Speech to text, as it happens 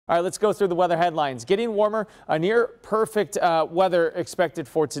All right, let's go through the weather headlines. Getting warmer, a near perfect weather expected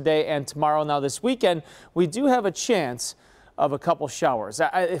for today and tomorrow. Now this weekend, we do have a chance of a couple showers.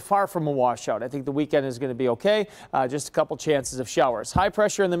 Far from a washout. I think the weekend is going to be okay. Just a couple chances of showers. High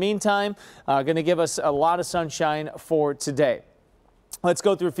pressure in the meantime, going to give us a lot of sunshine for today. Let's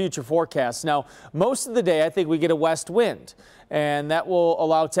go through future forecasts. Now, most of the day, I think we get a west wind, and that will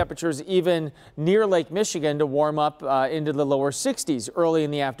allow temperatures even near Lake Michigan to warm up into the lower 60s early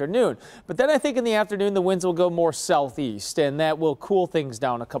in the afternoon. But then I think in the afternoon, the winds will go more southeast, and that will cool things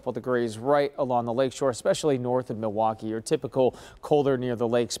down a couple degrees right along the lakeshore, especially north of Milwaukee, your typical colder near the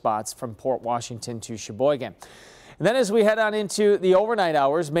lake spots from Port Washington to Sheboygan. And then as we head on into the overnight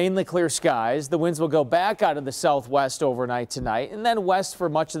hours, mainly clear skies. The winds will go back out of the southwest overnight tonight and then west for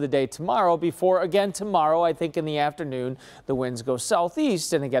much of the day tomorrow before again tomorrow, I think in the afternoon, the winds go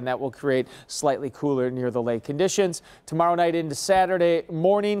southeast. And again, that will create slightly cooler near the lake conditions. Tomorrow night into Saturday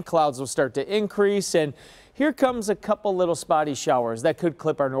morning, clouds will start to increase. And here comes a couple little spotty showers that could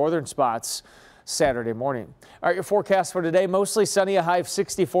clip our northern spots Saturday morning. All right, your forecast for today, mostly sunny, a high of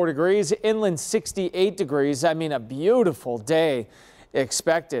 64 degrees, inland 68 degrees. I mean, a beautiful day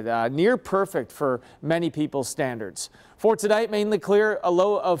expected, near perfect for many people's standards. For tonight, mainly clear, a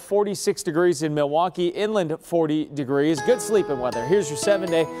low of 46 degrees in Milwaukee, inland 40 degrees. Good sleeping weather. Here's your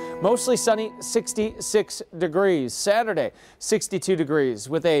 7-day, mostly sunny, 66 degrees. Saturday, 62 degrees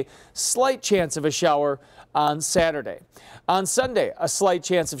with a slight chance of a shower on Saturday. On Sunday, a slight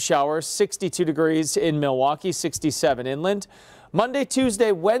chance of showers, 62 degrees in Milwaukee, 67 inland. Monday,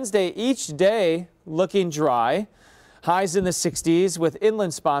 Tuesday, Wednesday, each day looking dry. Highs in the 60s with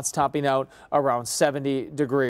inland spots topping out around 70 degrees.